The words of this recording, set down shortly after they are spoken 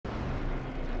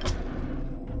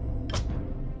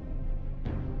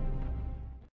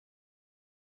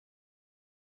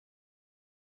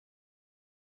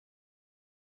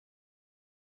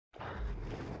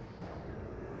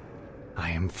I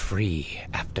am free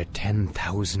after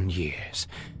 10,000 years.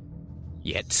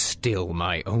 Yet still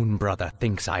my own brother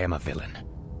thinks I am a villain.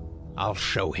 I'll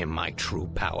show him my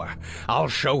true power. I'll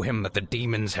show him that the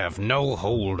demons have no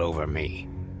hold over me.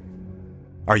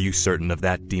 Are you certain of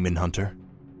that, Demon Hunter?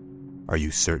 Are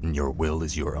you certain your will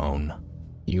is your own?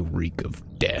 You reek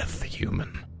of death,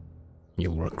 human.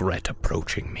 You'll regret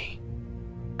approaching me.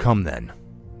 Come then.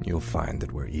 You'll find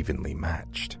that we're evenly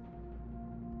matched.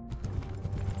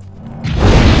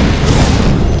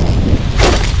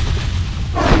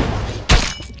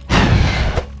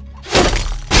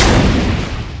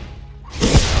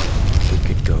 We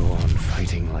could go on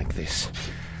fighting like this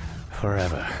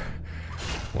forever.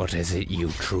 What is it you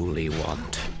truly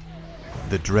want?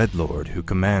 The Dreadlord who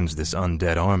commands this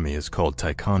undead army is called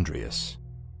Tichondrius.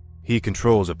 He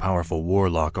controls a powerful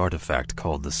warlock artifact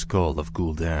called the Skull of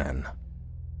Gul'dan.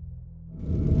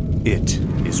 It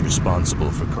is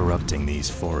responsible for corrupting these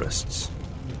forests.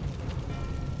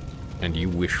 And you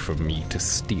wish for me to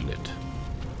steal it.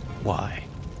 Why?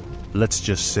 Let's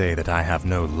just say that I have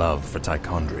no love for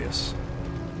Tichondrius,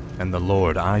 and the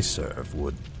Lord I serve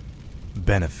would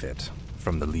benefit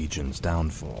from the Legion's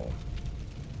downfall.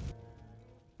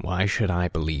 Why should I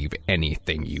believe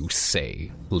anything you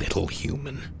say, little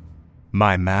human?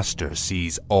 My master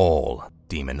sees all,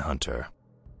 Demon Hunter.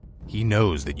 He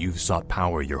knows that you've sought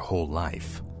power your whole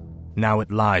life. Now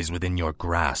it lies within your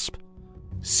grasp.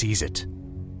 Seize it,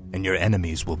 and your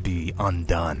enemies will be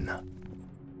undone.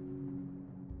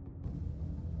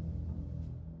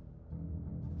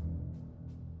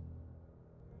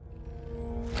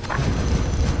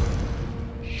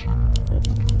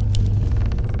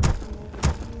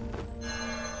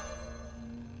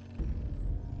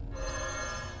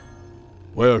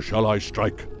 Where shall I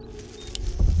strike?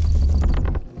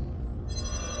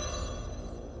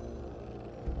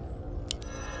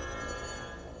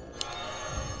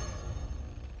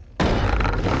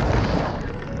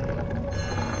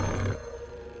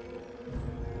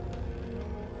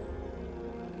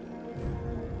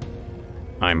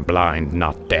 I'm blind,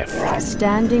 not deaf.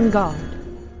 Standing guard.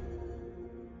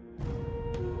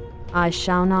 I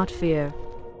shall not fear.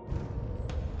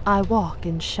 I walk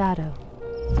in shadow.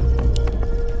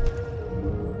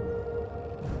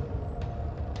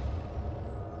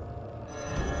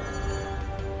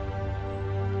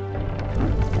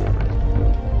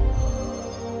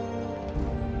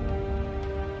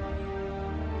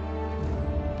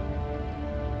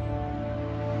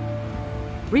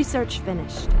 Research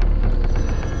finished.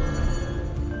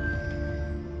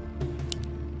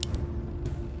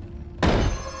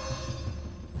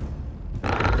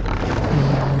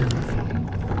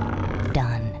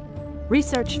 Done.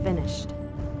 Research finished.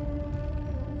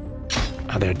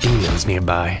 Are there demons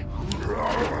nearby?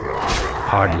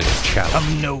 Hardly a challenge.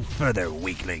 Come no further,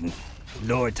 weakling.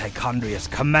 Lord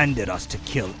Tichondrius commanded us to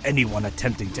kill anyone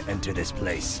attempting to enter this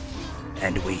place.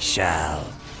 And we shall.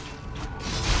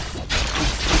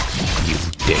 You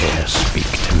dare speak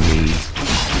to me?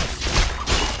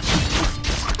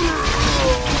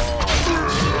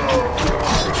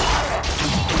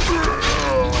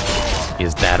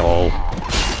 Is that all?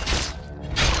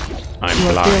 I'm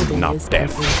Your blind, building not is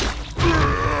deaf. complete.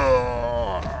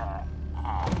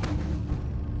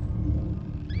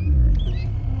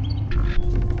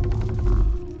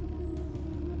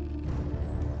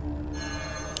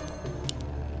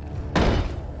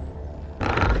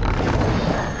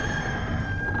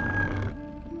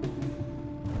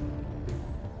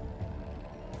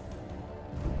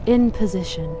 In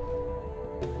position.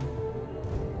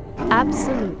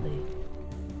 Absolutely.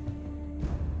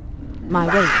 My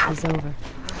wait is over.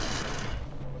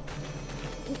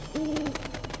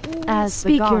 As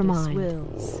Speak the your mind.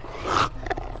 Wills.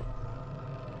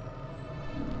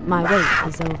 My wait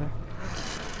is over.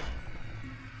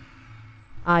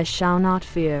 I shall not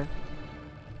fear.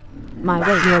 My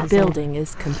wait Your building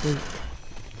is complete.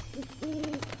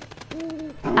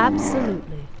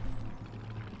 Absolutely.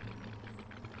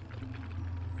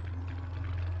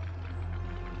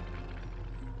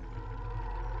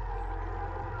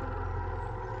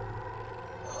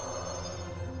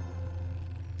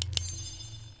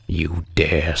 You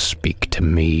dare speak to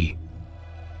me?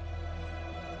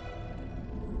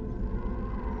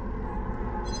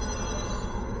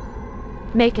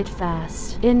 Make it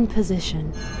fast. In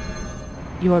position.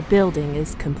 Your building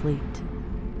is complete.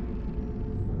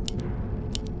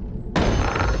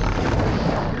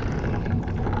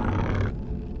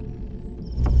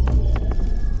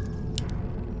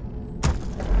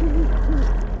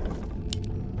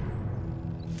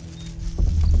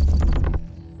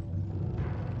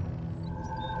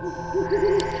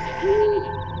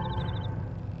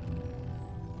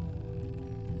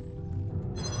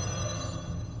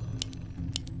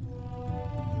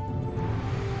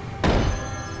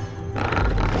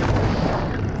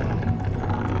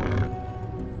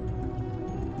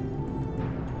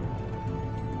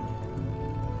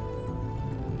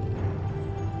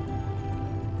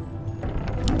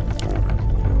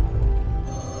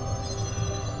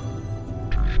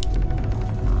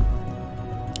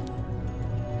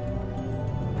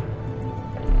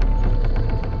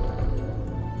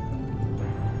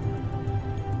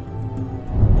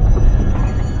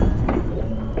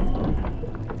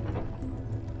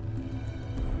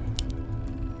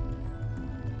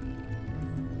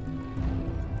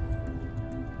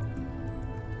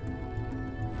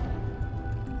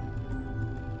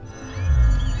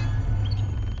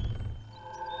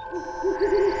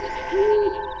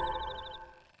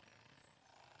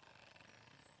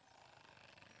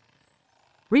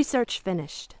 Research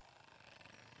finished.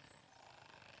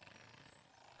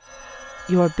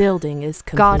 Your building is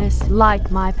complete. Goddess,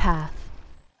 light my path.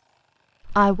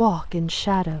 I walk in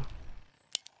shadow,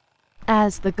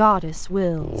 as the goddess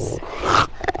wills.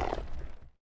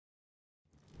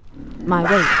 My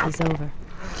wait is over.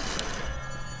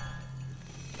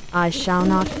 I shall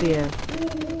not fear,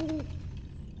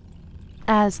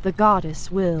 as the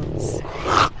goddess wills.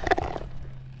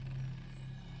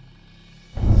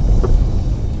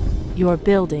 Your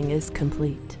building is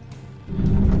complete.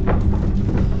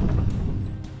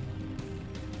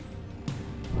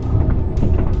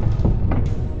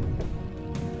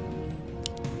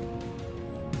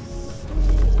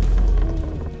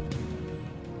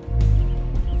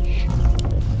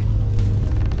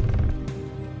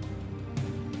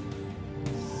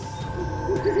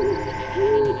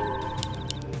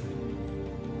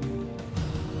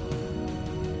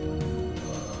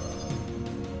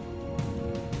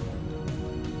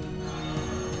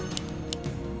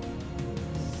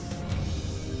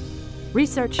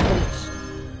 Research finished.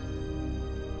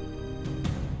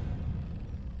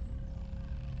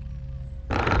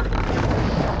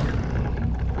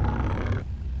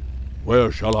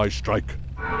 Where shall I strike?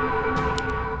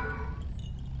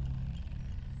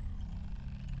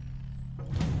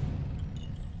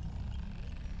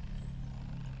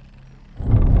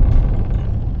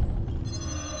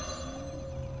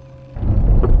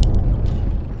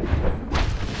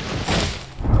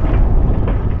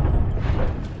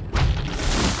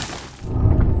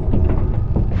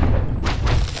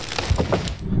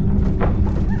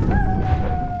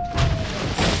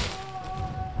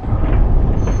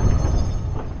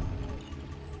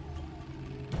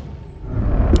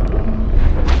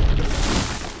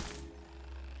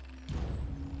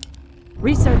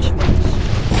 Research finished.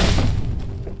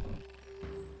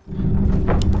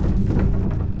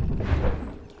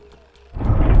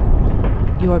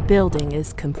 Your building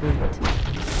is complete.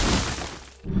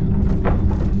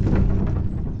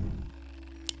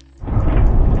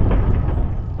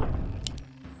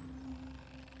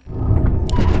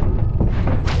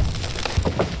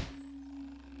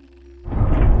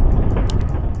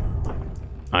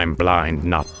 I'm blind,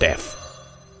 not deaf.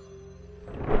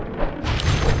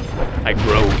 I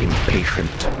grow impatient.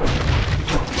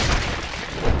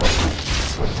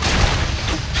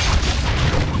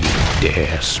 You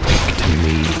dare speak to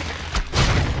me?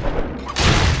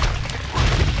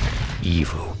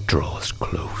 Evil draws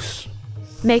close.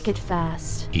 Make it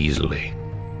fast. Easily.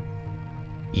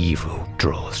 Evil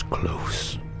draws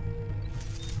close.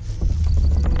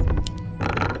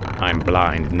 I'm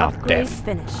blind, not Upgrade deaf.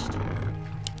 finished.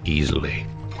 Easily.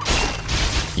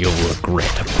 You'll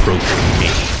regret approaching me.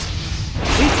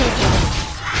 Research finished.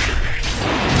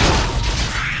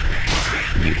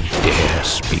 You dare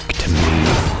speak to me?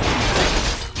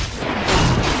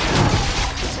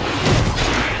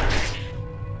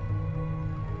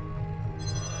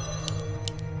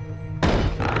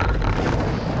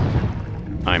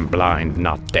 I'm blind,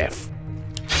 not deaf.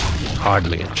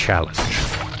 Hardly a challenge.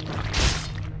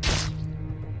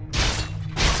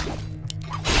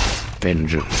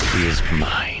 Vengeance is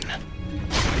mine.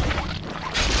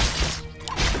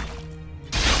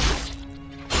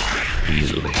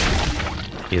 Easily.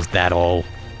 Is that all?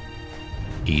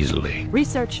 Easily.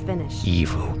 Research finished.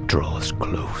 Evil draws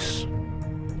close.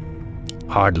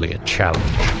 Hardly a challenge.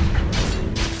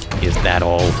 Is that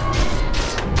all?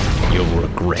 You'll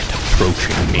regret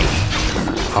approaching me.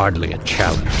 Hardly a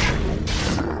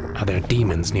challenge. Are there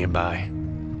demons nearby?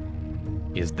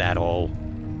 Is that all?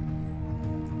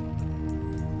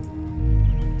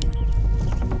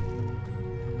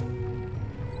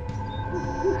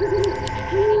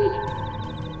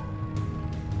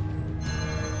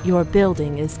 Your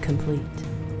building is complete.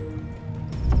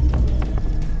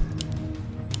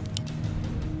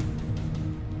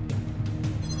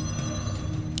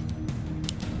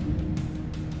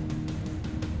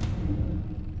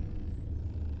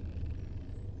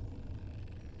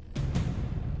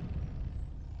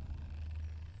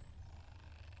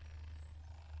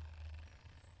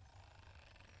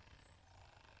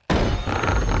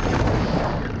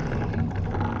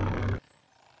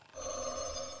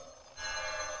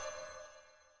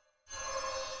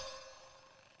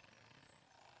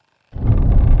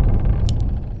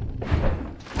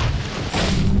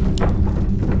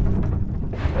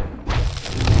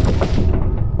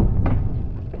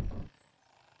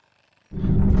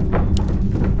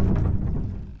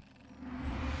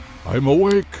 I'm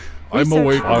awake. I'm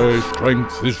awake. My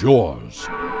strength is yours.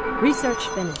 Research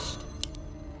finished.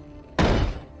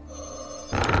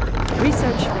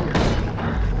 Research finished.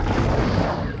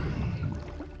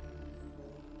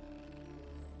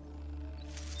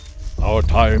 Our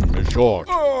time is short.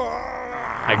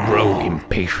 I grow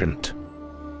impatient.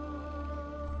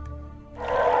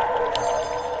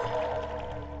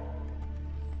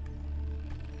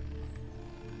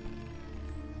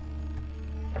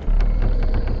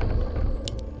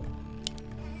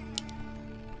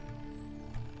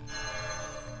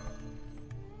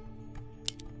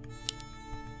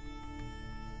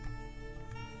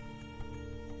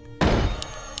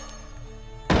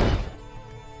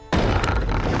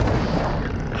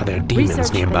 Are there demons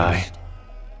Research nearby? finished.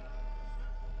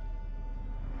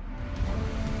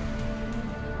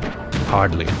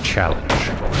 Hardly a challenge.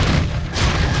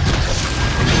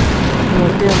 Your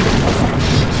building is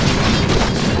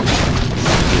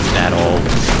Is that all?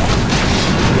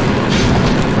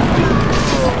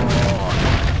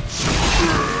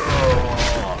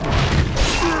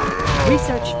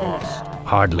 Research finished.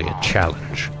 Hardly a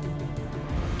challenge.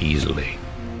 Easily.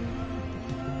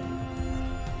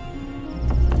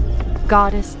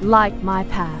 Goddess, light my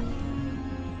path.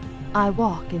 I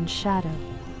walk in shadow,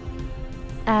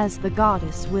 as the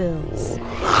goddess wills.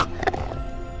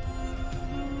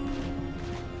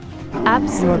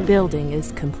 Absolute. Your building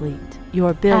is complete.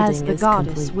 Your building as the is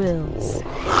goddess complete. Wills.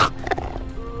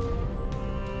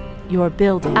 Your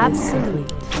building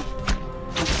Absolute. Is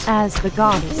complete. As the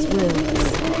goddess wills.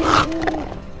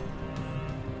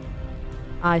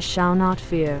 I shall not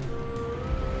fear.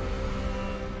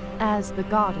 As the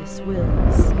goddess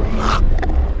wills.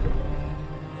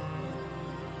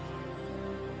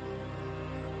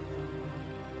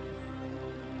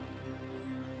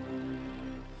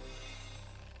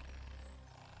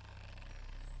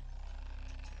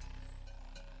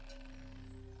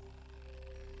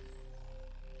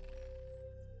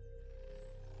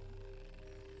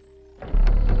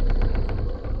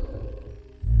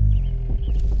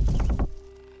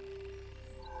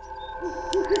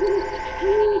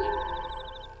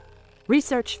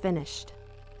 Research finished.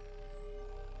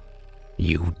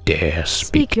 You dare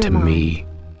speak your to mind. me?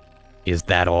 Is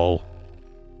that all?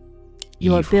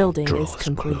 Your Evil building is draws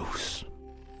complete. close.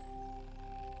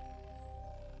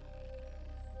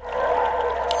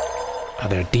 Are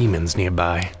there demons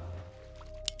nearby?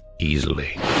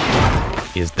 Easily.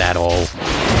 Is that all?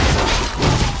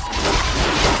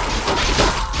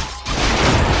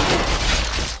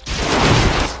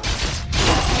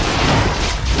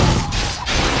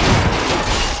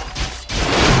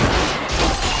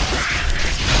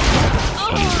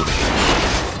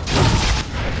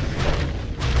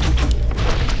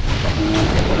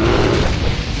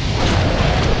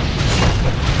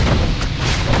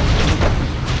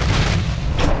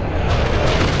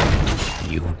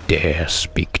 Dare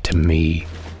speak to me?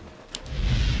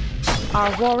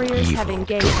 Our warriors Evil have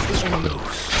engaged draws the enemy.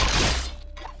 close.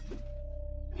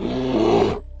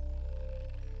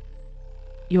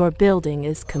 Your building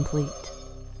is complete.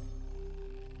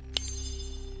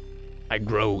 I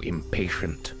grow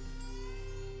impatient.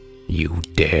 You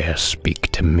dare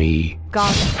speak to me?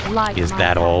 Goddess, light Is my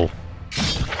that path. all?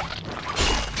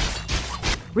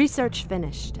 Research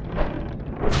finished.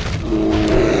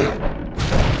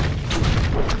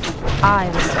 I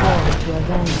am sworn to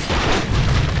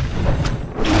avenge.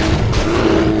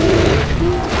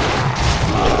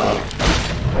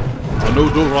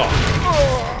 Anodora.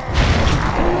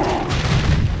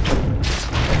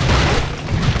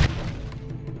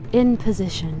 In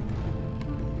position.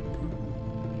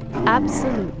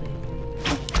 Absolutely.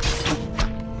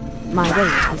 My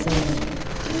wait is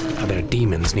over. Are there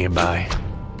demons nearby?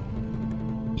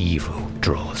 Evil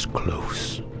draws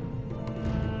close.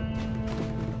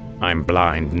 I'm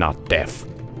blind, not deaf.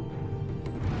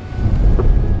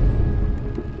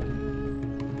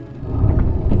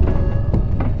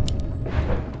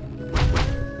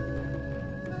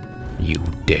 You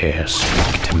dare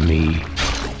speak to me?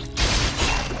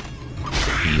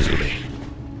 Easily.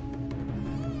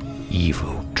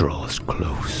 Evil draws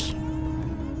close.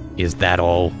 Is that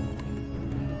all?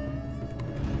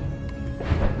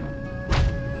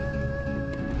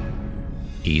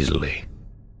 Easily.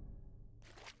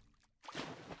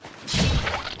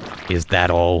 Is that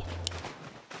all?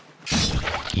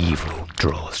 Evil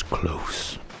draws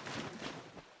close.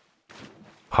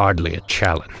 Hardly a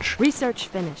challenge. Research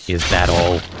finished. Is that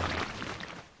all?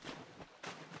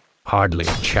 Hardly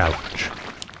a challenge.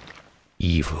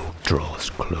 Evil draws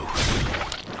close.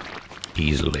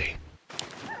 Easily.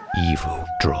 Evil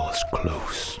draws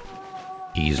close.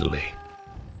 Easily.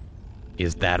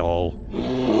 Is that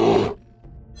all?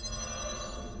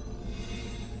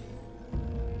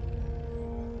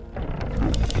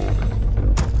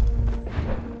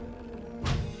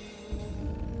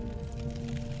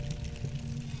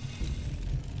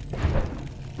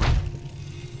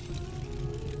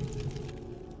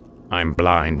 I'm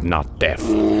blind, not deaf.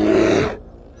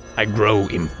 I grow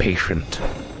impatient.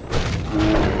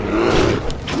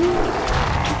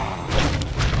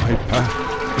 My path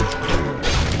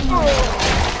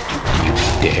You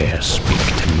dare speak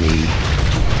to me?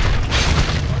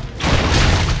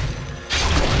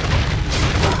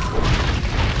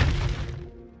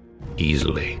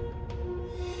 Easily.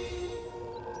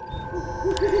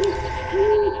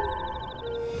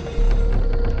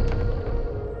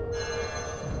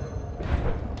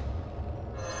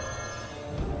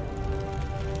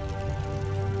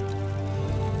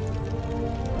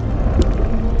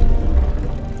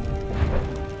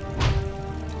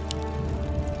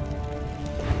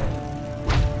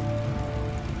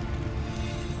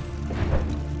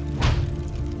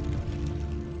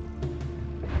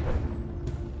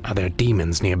 Are there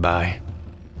demons nearby?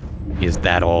 Is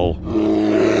that all?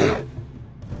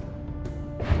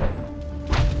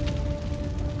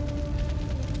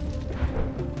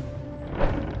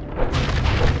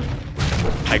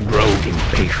 I grow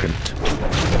impatient.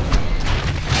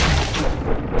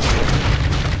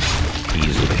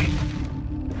 Easily.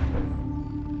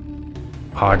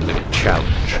 Hardly a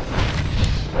challenge.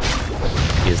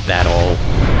 Is that all?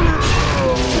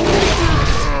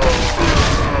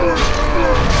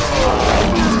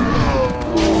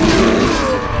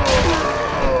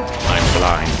 I'm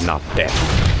blind, not deaf.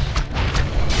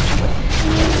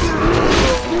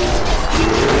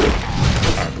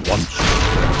 at once.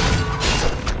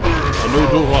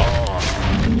 Anudura.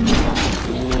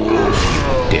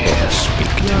 Dare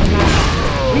speak to me.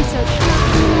 Research.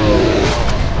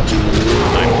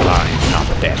 I'm blind, not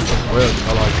deaf. Where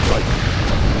shall I strike?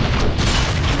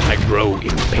 I grow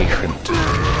impatient.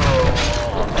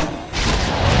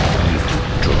 Evil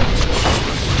draws close.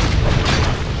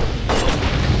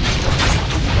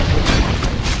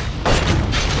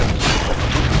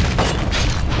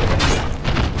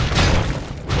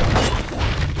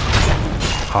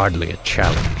 Hardly a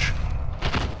challenge.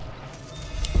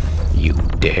 You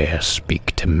dare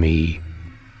speak to me?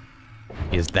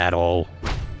 Is that all?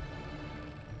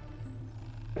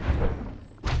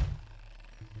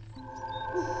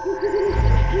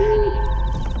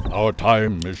 Our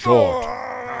time is short.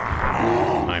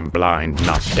 I'm blind,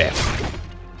 not deaf.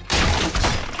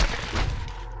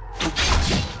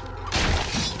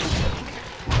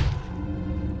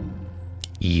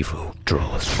 Evil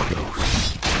draws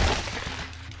close.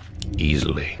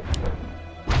 Easily.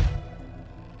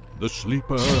 The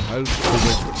sleeper has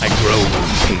awakened. I grow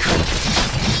impatient.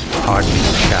 Hardly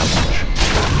a challenge.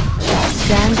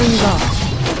 Standing guard.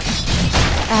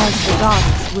 As the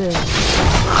goddess wills.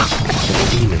 There are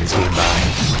demons nearby.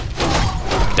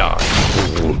 Die,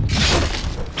 fool.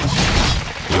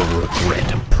 You'll regret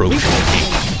approaching me.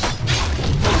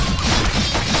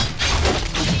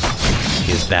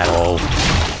 Is that all?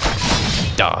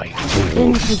 Die, fool.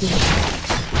 In position.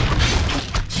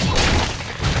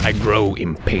 I grow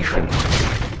impatient.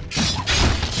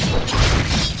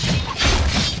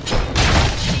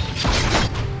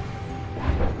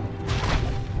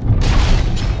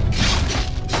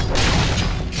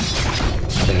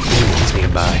 There are demons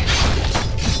nearby.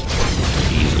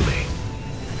 Easily.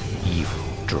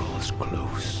 Evil draws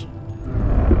close.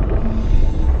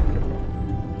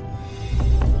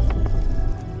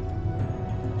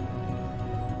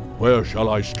 Where shall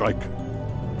I strike?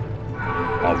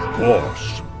 Of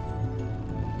course.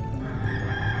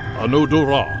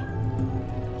 Anudura.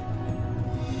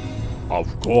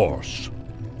 Of course.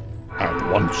 At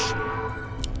once.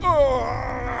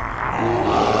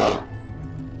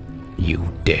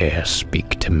 You dare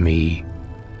speak to me?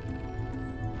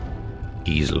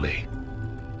 Easily.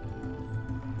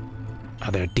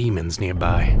 Are there demons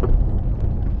nearby?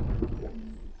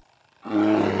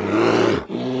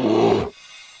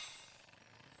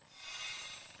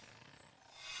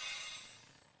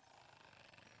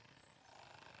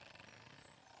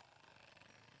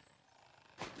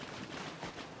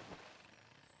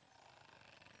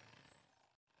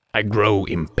 I grow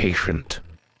impatient.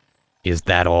 Is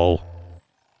that all?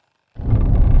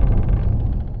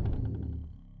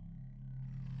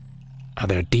 Are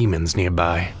there demons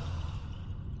nearby?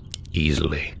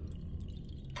 Easily.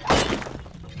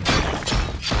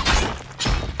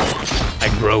 I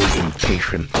grow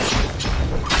impatient.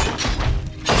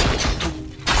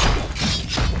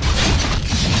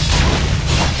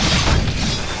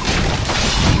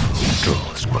 Evil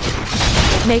draws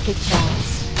close. Make it fast.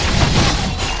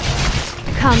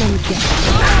 Come and get it.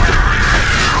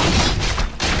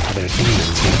 Are there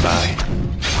demons nearby?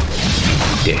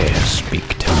 Dare speak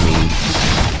to me?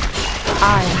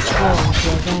 I am sworn to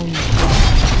revenge.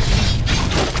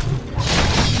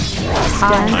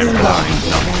 I'm blind,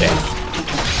 not deaf.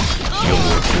 You'll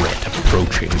regret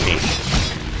approaching me.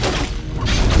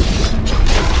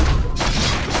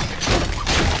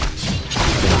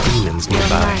 There are demons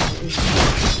nearby.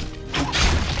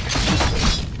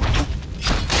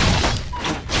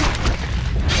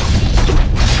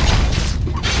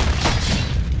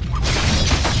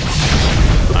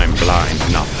 I'm blind,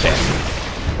 not deaf.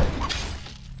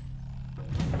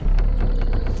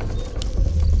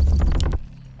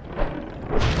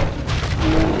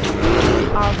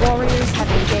 Our warriors have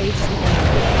engaged the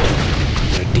enemy.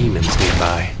 There are demons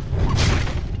nearby.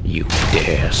 You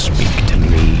dare speak to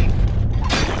me?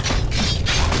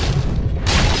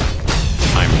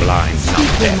 I'm blind, not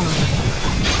deaf.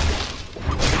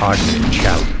 Hardly a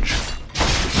challenge.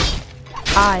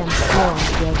 I am sworn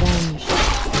to revenge.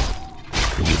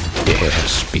 You dare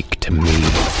speak to me?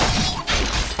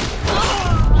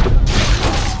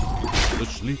 The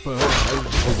sleeper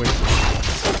has awakened.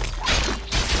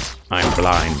 I'm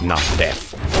blind, not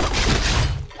deaf.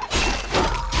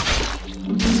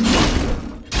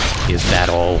 Is that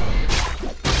all?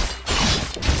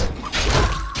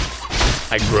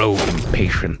 I grow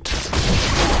impatient.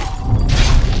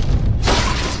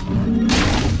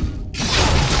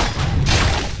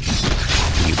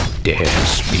 You dare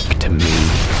speak to me?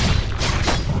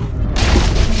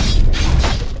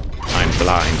 I'm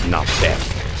blind, not deaf.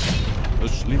 The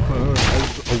sleeper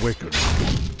has awakened.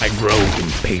 I grow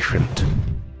impatient.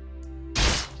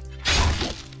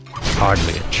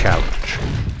 Hardly a challenge.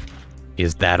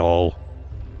 Is that all?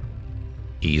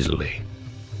 Easily.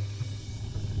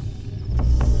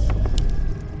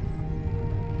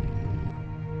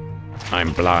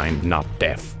 I'm blind, not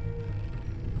deaf.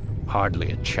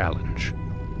 Hardly a challenge.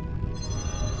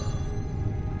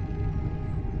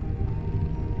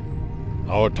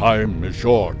 Our time is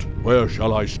short. Where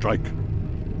shall I strike?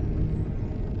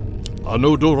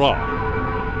 Anudura.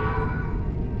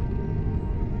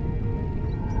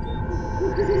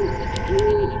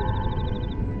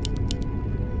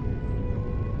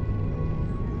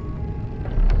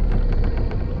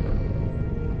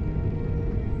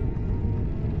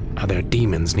 Are there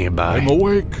demons nearby? I'm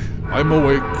awake. I'm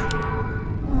awake.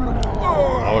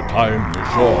 Our time is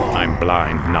short. I'm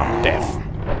blind, not deaf.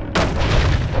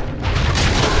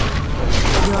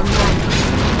 Your man.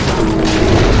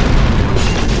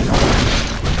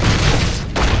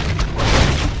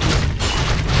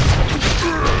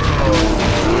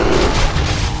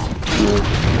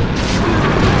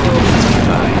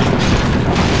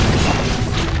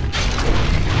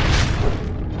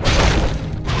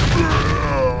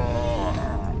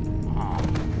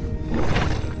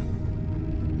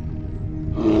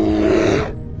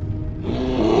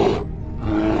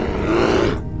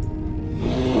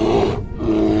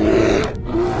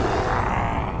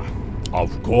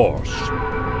 Of course.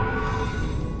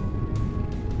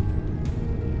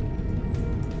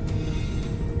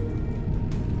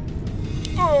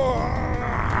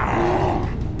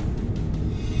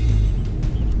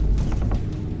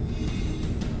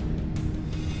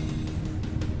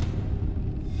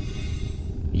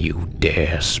 You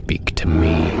dare speak to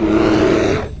me?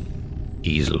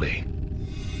 Easily.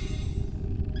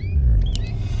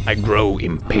 I grow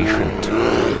impatient.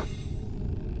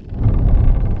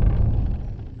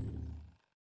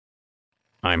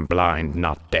 I'm blind,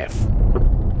 not deaf.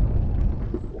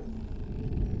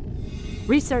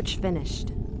 Research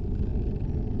finished.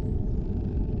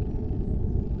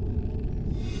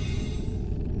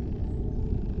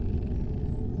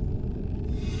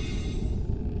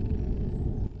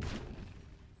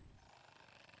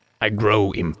 I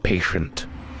grow impatient.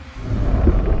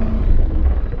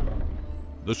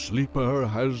 The sleeper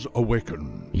has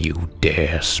awakened. You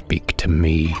dare speak to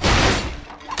me?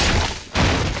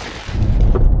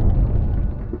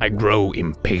 I grow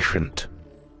impatient.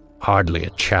 Hardly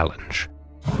a challenge.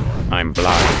 I'm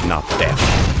blind, not deaf.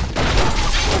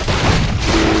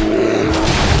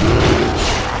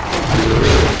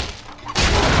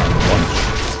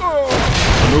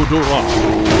 Anudura.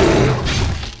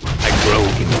 I grow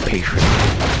impatient.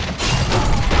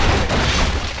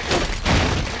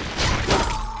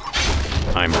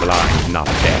 I'm blind, not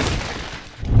deaf.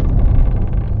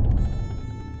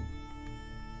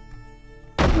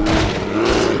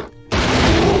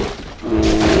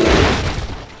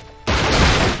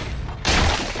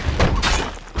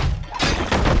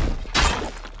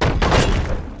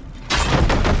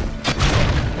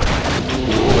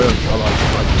 Where shall I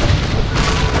strike?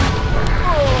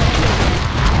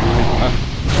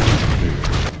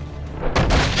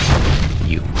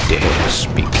 You dare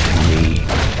speak to me?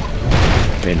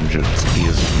 Vengeance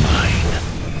is mine.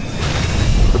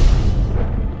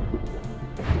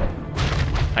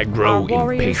 I grow Our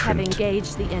warriors have impatient.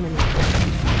 engaged the enemy.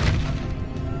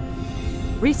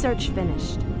 Research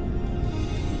finished.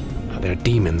 Are there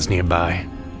demons nearby?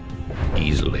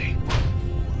 Easily.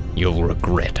 You'll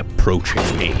regret approaching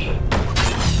me.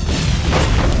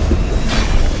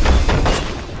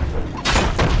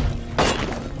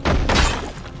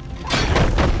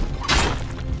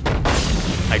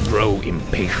 I grow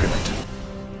impatient.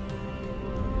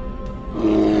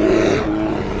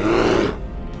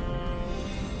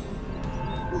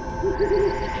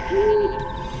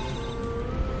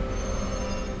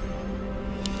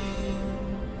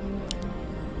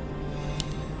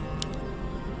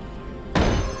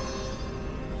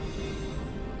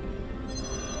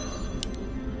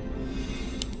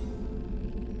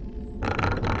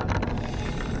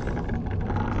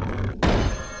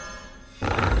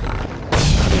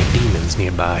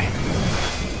 Nearby.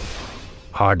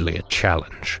 Hardly a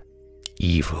challenge.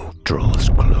 Evil draws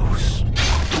close.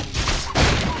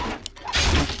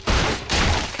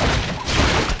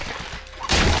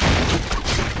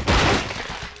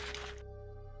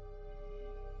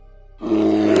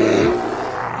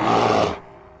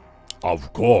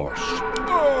 Of course.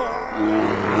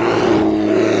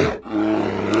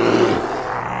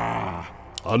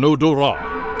 Anudura.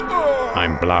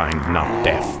 I'm blind, not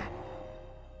deaf.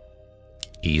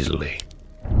 Easily.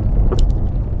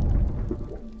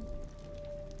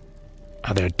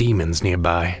 Are there demons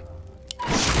nearby?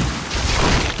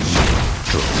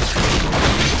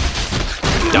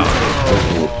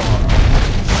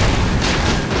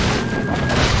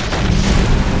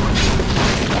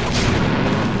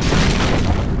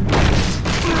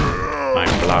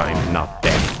 I'm blind, not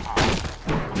deaf.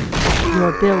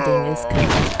 Your building is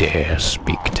complete. Dare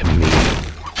speak to me.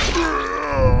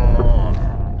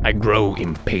 I grow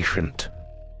impatient.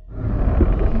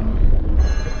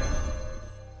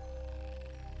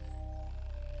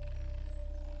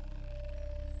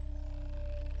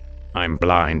 I'm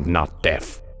blind, not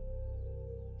deaf.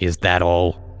 Is that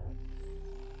all?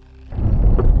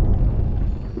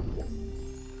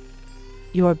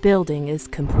 Your building is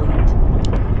complete.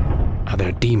 Are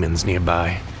there demons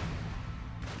nearby?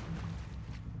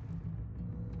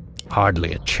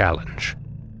 Hardly a challenge.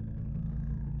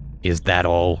 Is that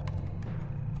all?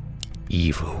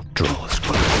 Evil draws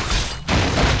close.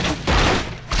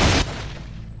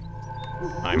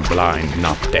 I'm blind,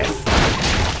 not deaf.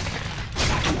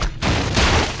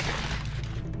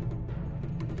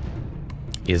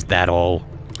 Is that all?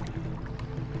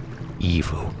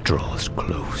 Evil draws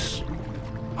close.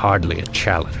 Hardly a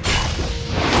challenge.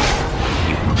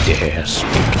 You dare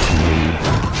speak to me?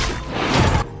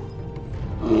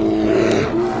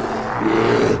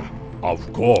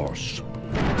 Of course.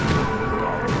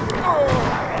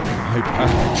 My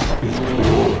path is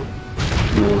clear.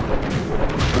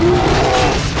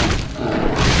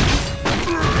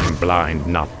 I'm blind,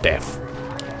 not deaf.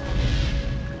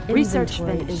 Research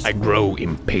finished. I grow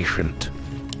impatient.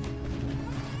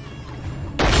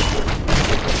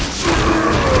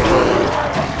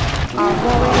 Our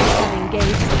warriors have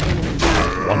engaged the enemy.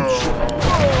 Once.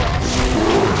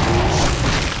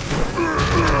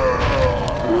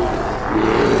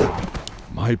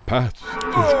 My path is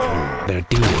clear. There are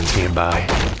demons nearby.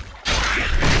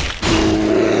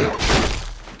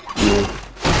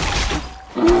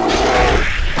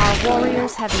 Our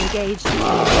warriors have engaged the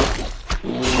enemy.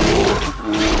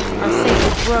 Our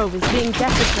sacred grove is being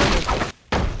desecrated.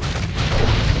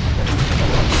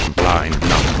 Blind,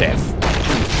 not deaf.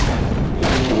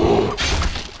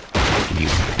 You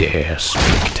dare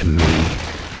speak to me?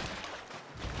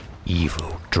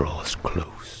 Evil draws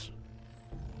close.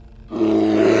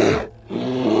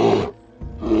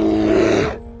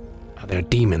 Are there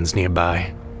demons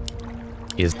nearby?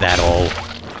 Is that all?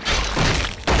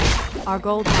 Our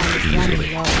gold mine is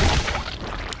running low.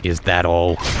 Is that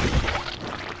all?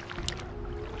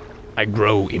 I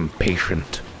grow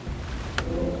impatient.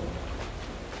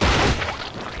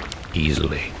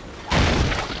 Easily.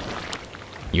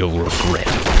 You'll regret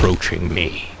approaching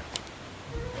me.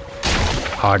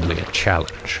 Hardly a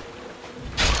challenge.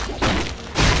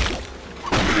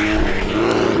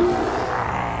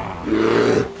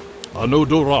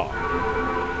 Anudura.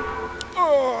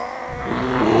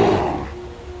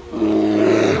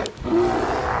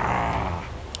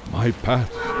 My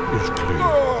path is clear.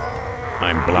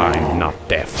 I'm blind, not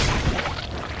deaf.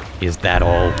 Is that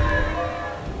all?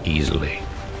 Easily.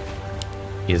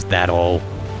 Is that all?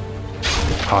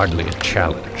 Hardly a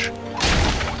challenge.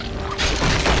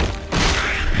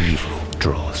 Evil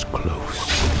draws close.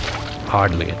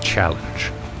 Hardly a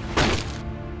challenge.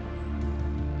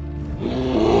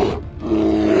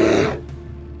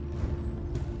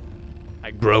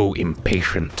 I grow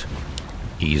impatient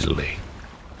easily.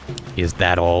 Is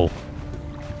that all?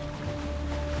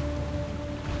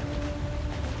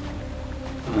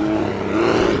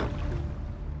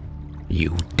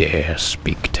 You dare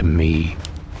speak to me?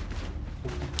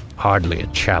 Hardly a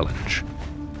challenge.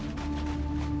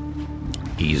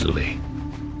 Easily.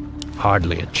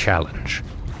 Hardly a challenge.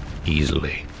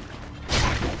 Easily.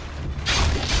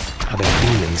 Are there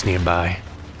demons nearby?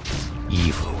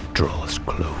 Evil draws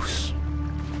close.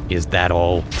 Is that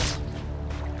all?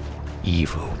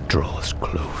 Evil draws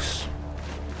close.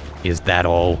 Is that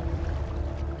all?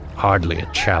 Hardly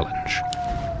a challenge.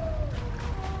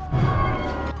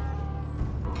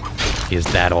 Is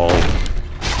that all?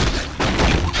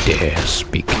 You dare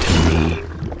speak to me?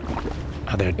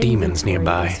 Are there demons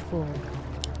nearby?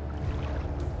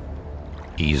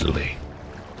 Easily.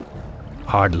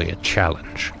 Hardly a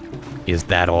challenge. Is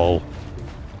that all?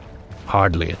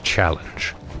 Hardly a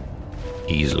challenge.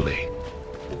 Easily.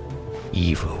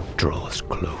 Evil draws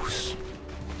close.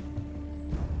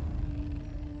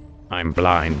 I'm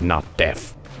blind, not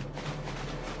deaf.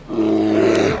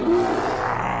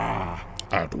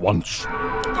 At once.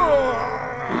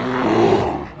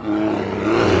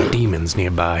 Demons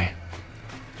nearby.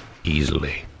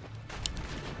 Easily.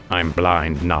 I'm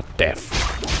blind, not deaf.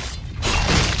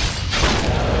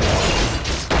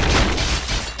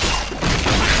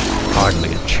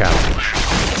 Hardly a challenge.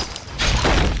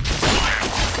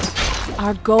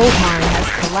 Our gold mine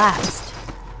has collapsed.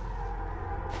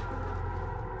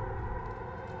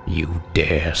 You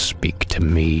dare speak to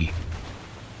me?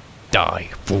 Die,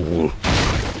 fool.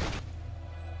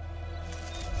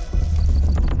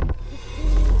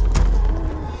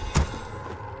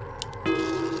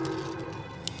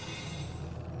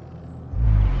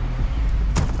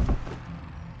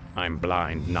 I'm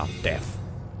blind, not deaf.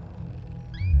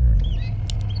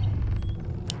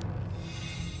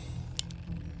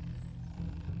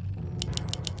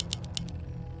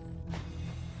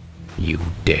 You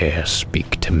dare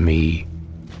speak to me?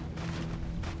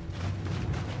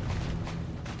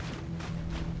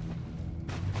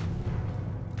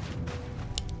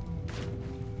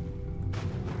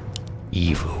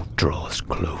 Evil draws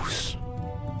close.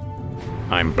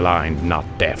 I'm blind, not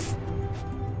deaf.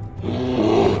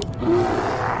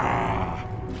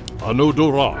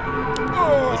 Anodora.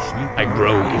 I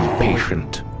grow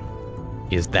impatient.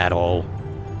 Is that all?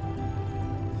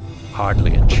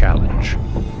 Hardly a challenge.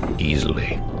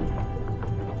 Easily.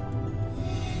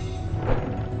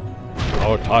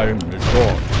 Our time is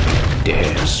short.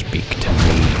 Dare speak to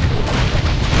me?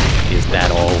 Is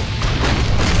that all?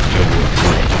 You will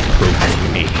approach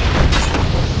me.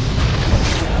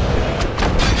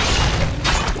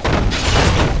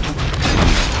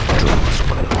 Draws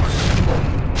close.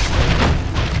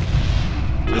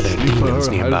 Are there demons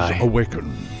nearby? Has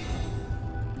awakened.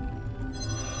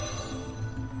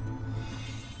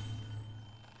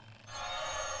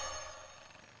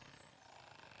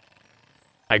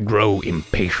 I grow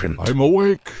impatient. I'm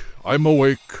awake. I'm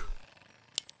awake.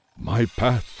 My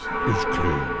path is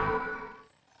clear.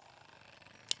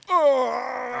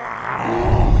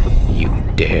 You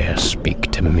dare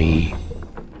speak to me?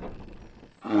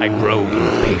 I grow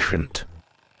impatient.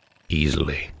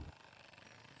 Easily.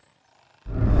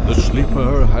 The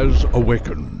sleeper has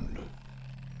awakened.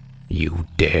 You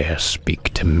dare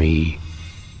speak to me?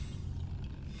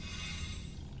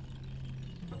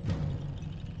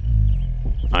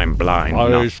 I'm blind, My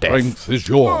not strength deaf. is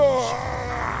yours.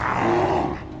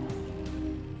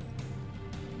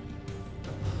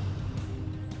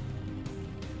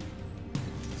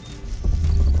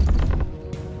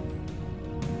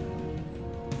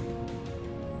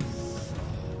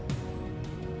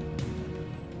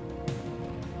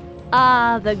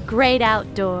 Ah, the great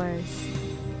outdoors.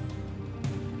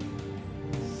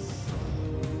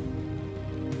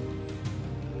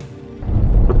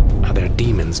 Are there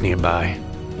demons nearby?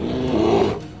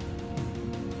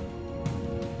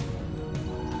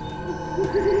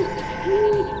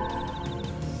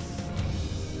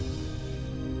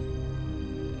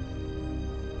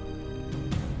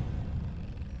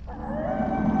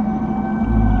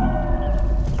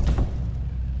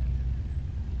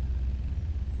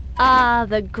 Ah,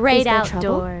 the great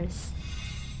outdoors.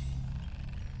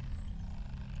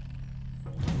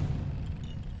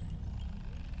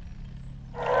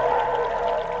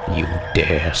 You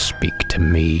dare speak to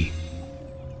me?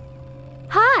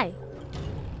 Hi!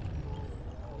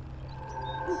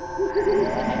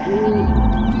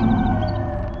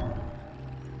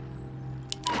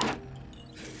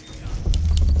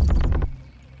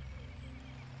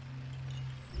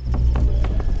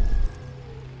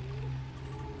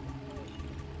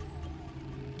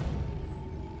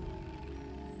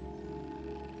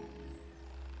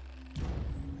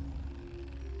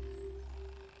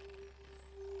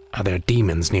 Are there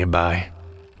demons nearby?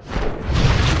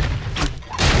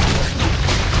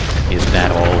 Is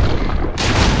that all?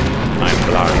 I'm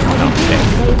blind, not deaf.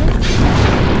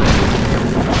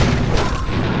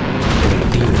 Are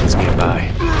there demons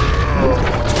nearby?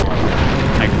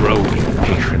 I grow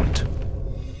impatient.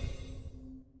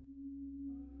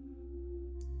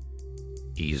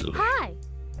 Easily. Hi!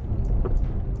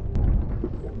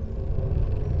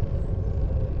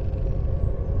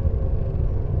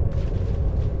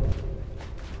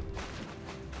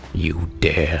 You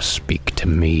dare speak to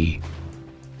me?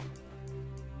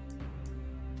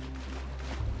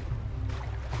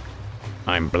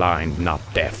 I'm blind, not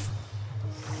deaf.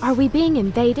 Are we being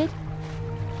invaded?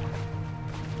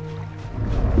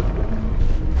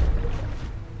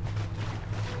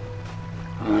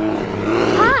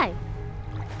 Hi!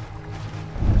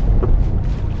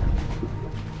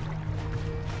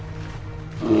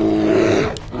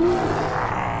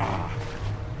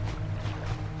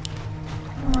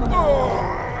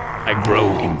 I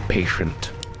grow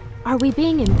impatient. Are we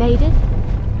being invaded?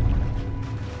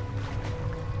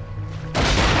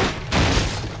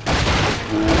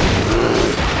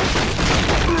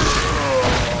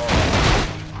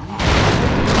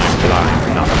 I'm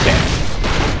blind, not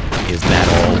deaf. Is that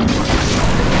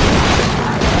all?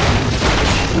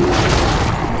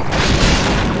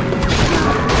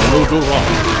 Nodora.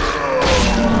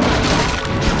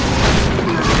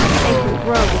 Sacred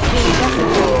grove is being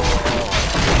desecrated.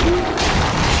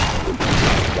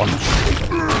 Once.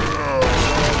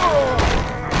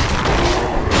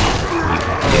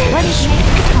 What is Speak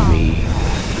nature's to call? me.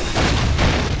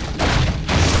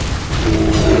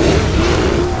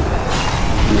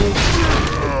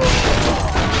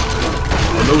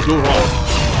 Nodora.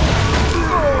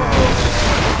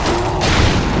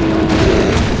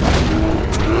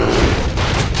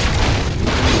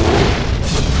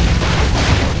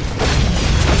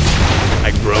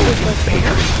 I grow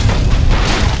impatient.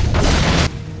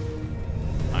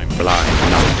 I'm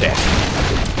blind, not deaf.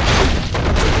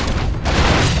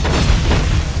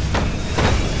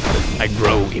 I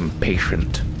grow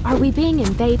impatient. Are we being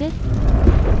invaded?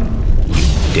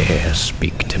 You dare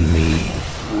speak to me?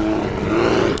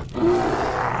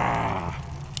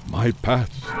 My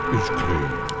path is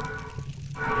clear.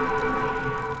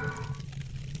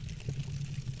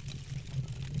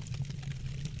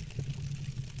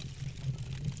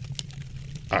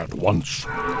 At once.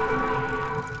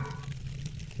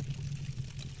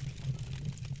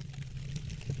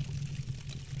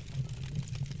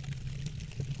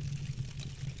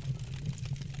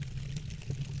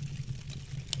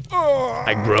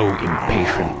 I grow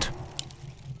impatient.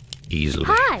 Easily.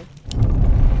 Hi!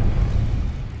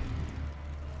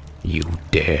 You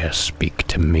dare speak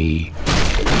to me?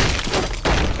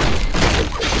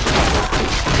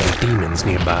 There are demons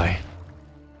nearby.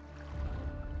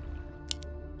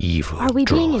 Evil Are we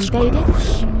being draws invaded?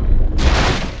 close.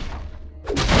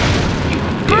 You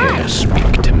dare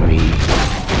speak to me?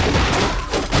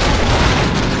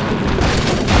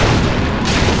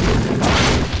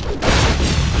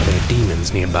 Are there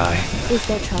demons nearby? Is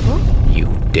there trouble? You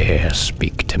dare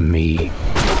speak to me?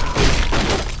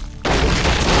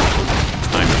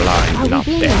 I'm blind, Are we not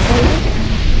being deaf. invaded?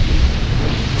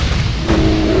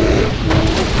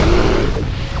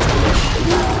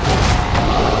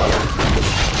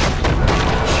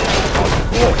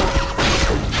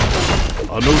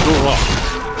 Nodora.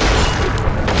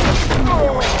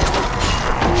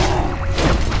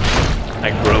 I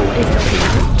grow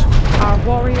impatient. Our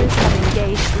warriors have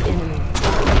engaged the enemy.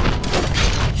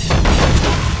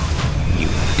 You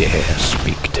dare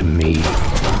speak to me?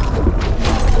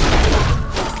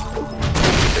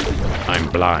 I'm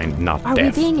blind, not Are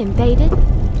deaf. we being invaded?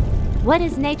 What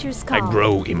is nature's call? I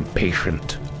grow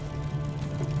impatient.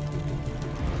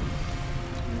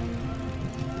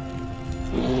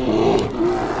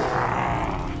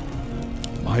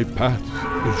 My path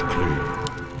is clear.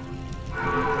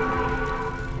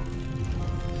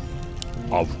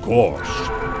 Of course.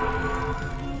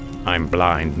 I'm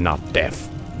blind, not deaf.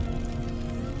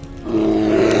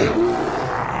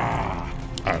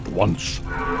 At once.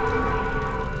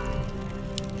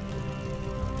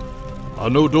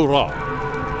 Nodora.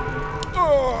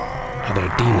 Are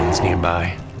there demons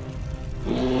nearby?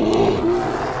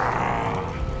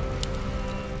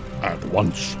 At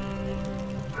once.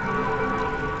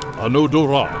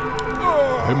 Nodora.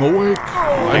 I'm awake.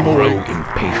 I I'm grow awake.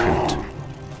 impatient.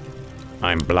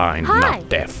 I'm blind, Hi. not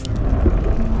deaf.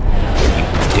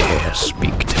 You dare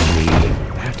speak to me?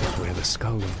 That is where the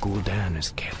skull of Gul'dan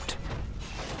is kept.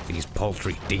 These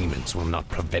paltry demons will not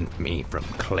prevent me from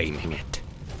claiming it.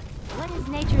 What is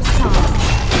nature's call?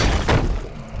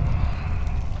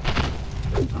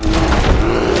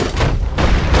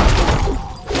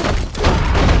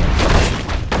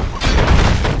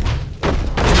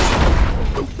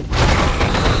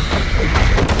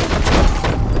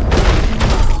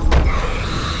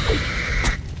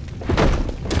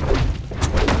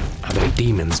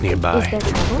 demons nearby? Is there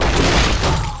trouble?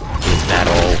 Is that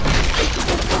all?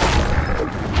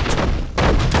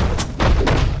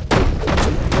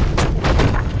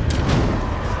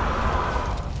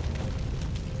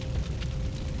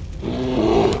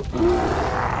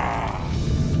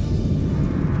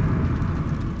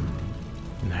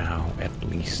 Now, at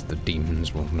least the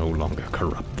demons will no longer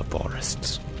corrupt the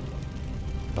forests.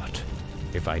 But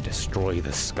if I destroy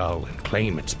the skull and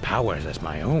claim its powers as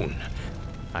my own,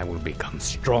 I will become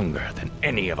stronger than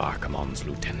any of Archimonde's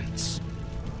lieutenants.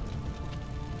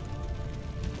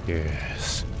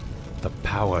 Yes, the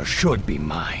power should be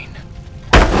mine.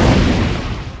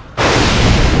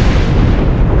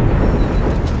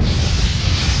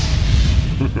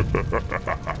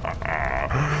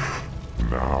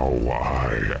 Now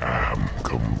I am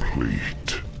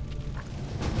complete.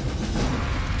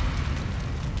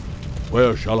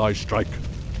 Where shall I strike?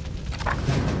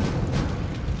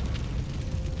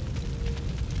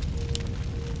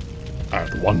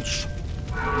 At once.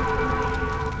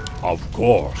 Of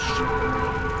course.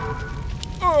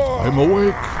 I'm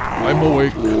awake. I'm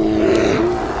awake.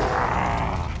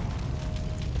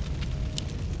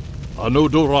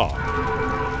 Anudura.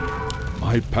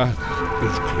 My path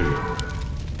is clear.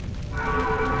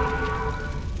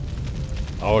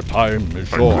 Our time is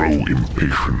short. I grow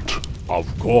impatient. Of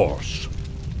course.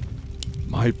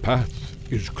 My path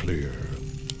is clear.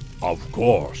 Of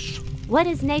course. What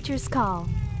is nature's call?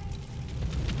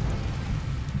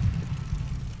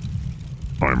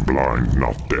 I'm blind,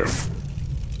 not deaf.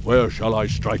 Where shall I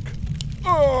strike?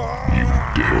 You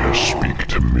dare speak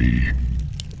to me?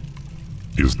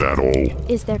 Is that all?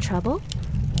 Is there trouble?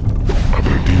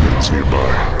 Other demons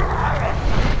nearby.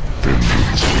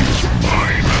 Vengeance is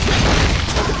mine.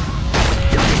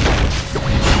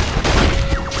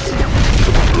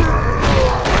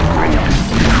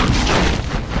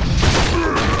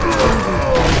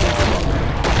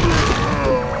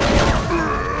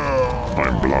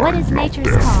 What is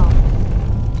nature's call?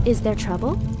 Is there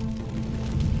trouble?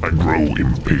 I grow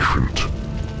impatient.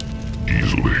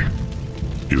 Easily.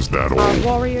 Is that all? Our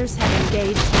warriors have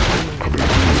engaged the enemy. Other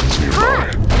demons nearby.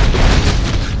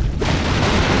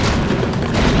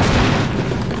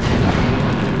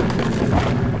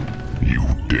 You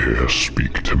dare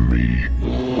speak to me?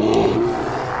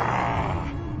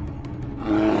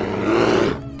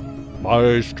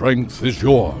 My strength is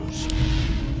yours.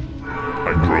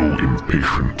 I grow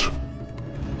impatient.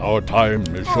 Our time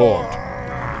is short.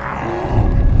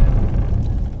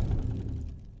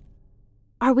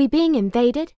 Are we being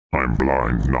invaded? I'm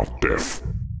blind, not deaf.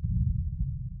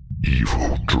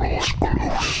 Evil draws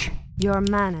close. Your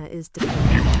mana is depleted.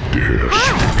 You dare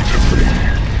speak to me?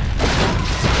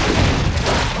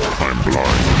 I'm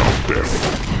blind, not deaf.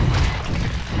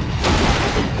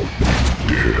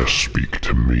 You dare speak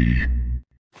to me?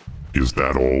 Is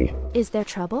that all? Is there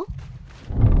trouble?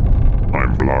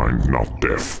 I'm blind, not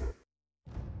deaf.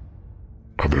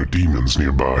 Are there demons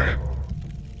nearby?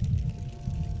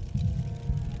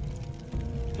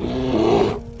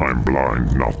 I'm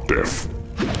blind, not deaf.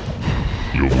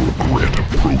 You'll regret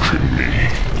approaching me.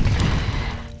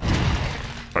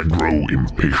 I grow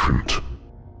impatient.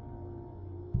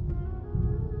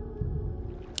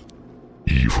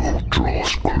 Evil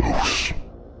draws close.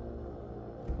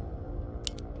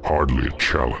 Hardly a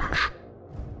challenge.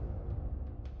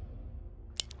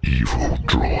 Evil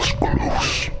draws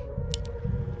close.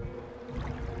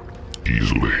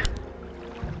 Easily.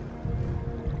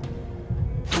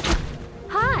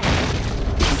 Hi!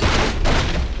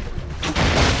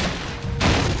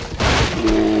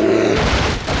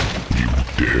 You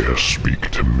dare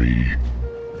speak to me?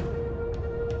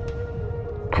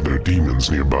 Are there demons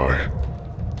nearby?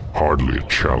 Hardly a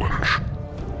challenge.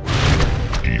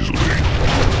 Easily.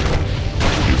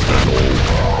 Is that all?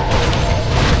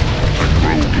 I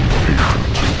grow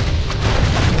impatient.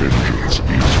 Vengeance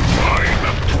is mine.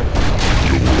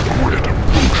 You'll regret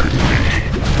approaching me.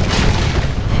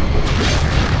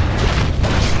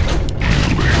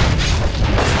 Easily.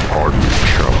 Hardly a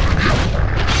challenge.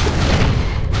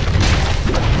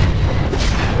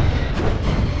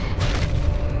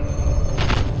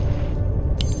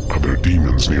 Are there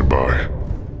demons nearby?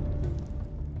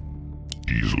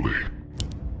 Easily.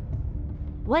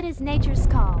 What is nature's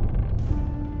call?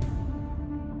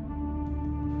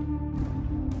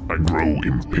 I grow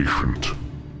impatient.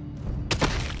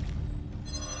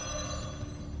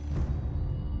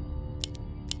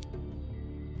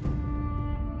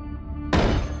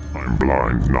 I'm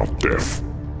blind, not deaf.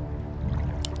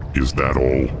 Is that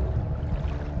all?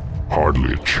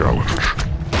 Hardly a challenge.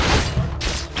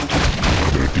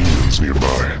 Are there demons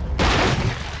nearby?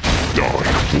 Die,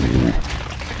 fool.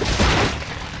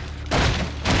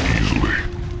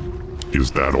 Is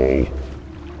that all?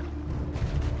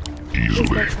 Is there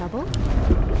Easily. trouble?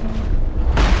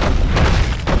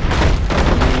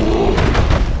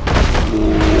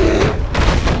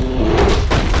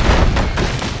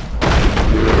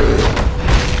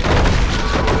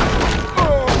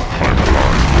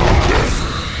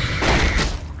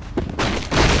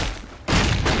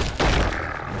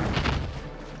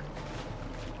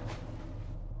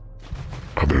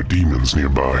 Are there demons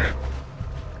nearby?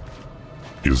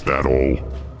 Is that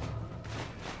all?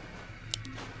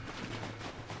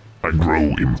 I grow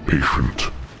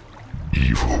impatient.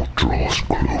 Evil draws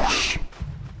close.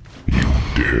 You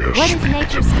dare What is speak to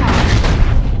nature's me?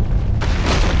 call?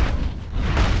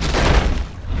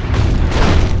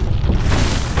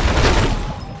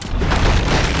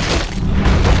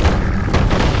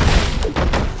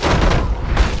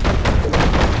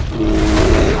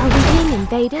 Are we being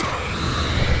invaded?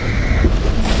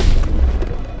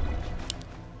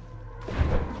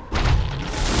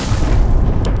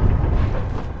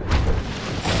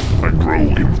 I grow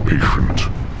impatient.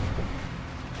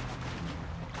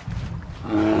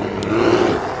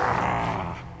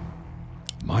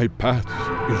 My path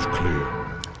is clear.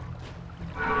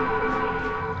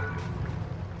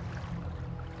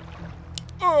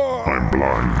 I'm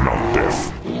blind, not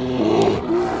deaf.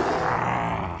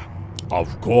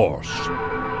 Of course.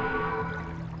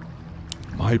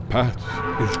 My path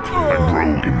is I clear. grow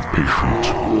impatient.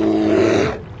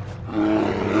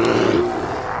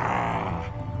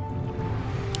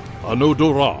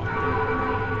 Anudora.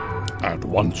 At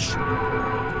once.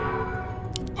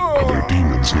 Are there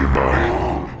demons nearby?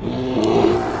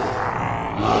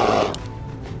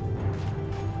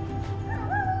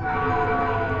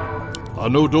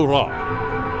 Anudora.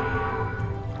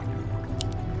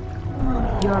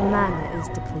 Your mana is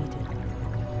depleted.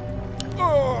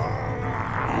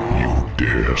 You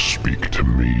dare speak to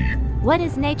me? What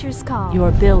is nature's call?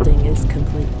 Your building is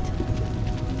complete.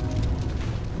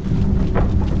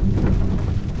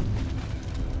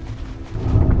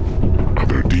 Are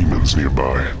there demons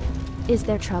nearby? Is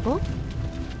there trouble?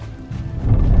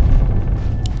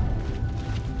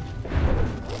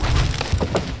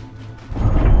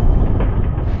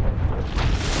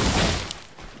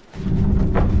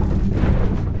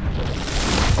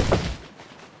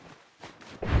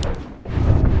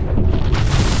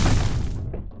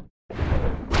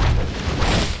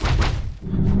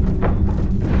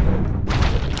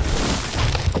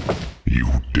 You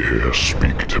dare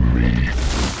speak to me?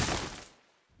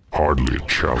 Hardly a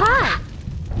challenge.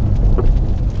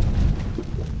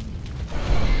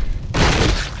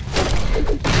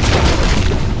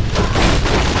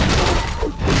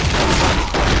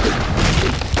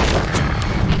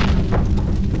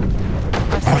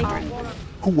 Hi!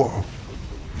 Who are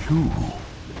you?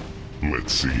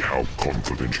 Let's see how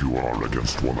confident you are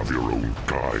against one of your own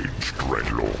guides,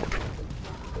 Dreadlord.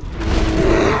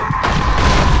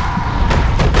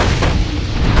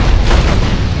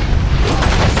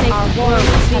 Our war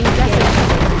is being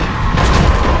decimated.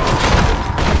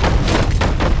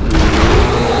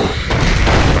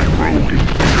 I grow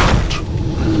impatient.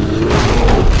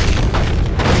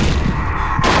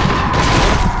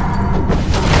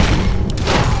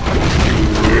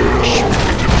 Dare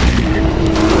speak to me?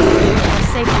 Our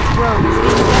sacred grove is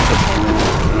being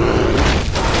desecrated.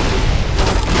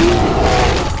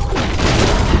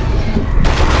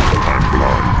 I'm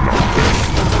blind, not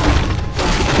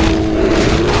deaf.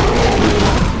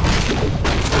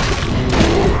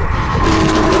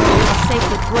 Our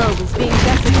sacred grove is being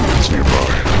desecrated. Demons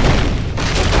nearby.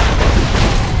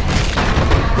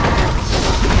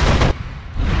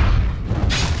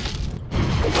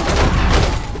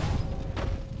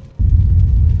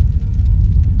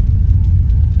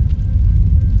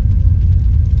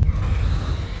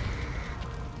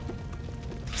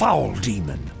 Foul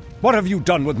demon! What have you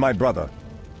done with my brother?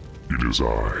 It is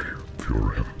I,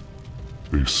 Furin.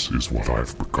 This is what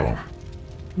I've become.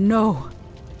 No.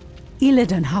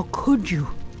 Illidan, how could you?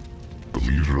 The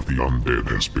leader of the undead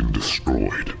has been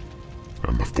destroyed,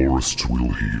 and the forests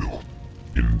will heal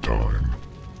in time.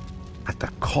 At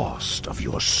the cost of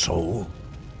your soul?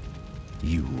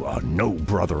 You are no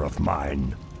brother of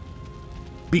mine.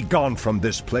 Be gone from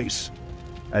this place,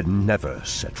 and never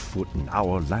set foot in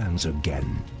our lands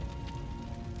again.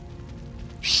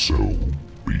 So